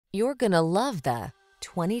You're gonna love the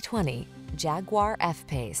 2020 Jaguar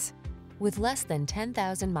F-PACE. With less than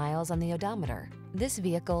 10,000 miles on the odometer, this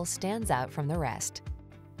vehicle stands out from the rest.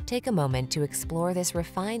 Take a moment to explore this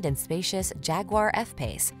refined and spacious Jaguar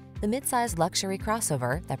F-PACE, the midsize luxury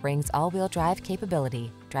crossover that brings all-wheel drive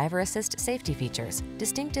capability, driver assist safety features,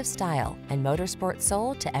 distinctive style, and motorsport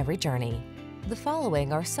soul to every journey. The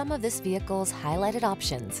following are some of this vehicle's highlighted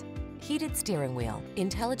options: heated steering wheel,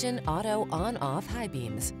 intelligent auto on-off high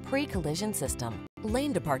beams, pre-collision system,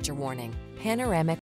 lane departure warning, panoramic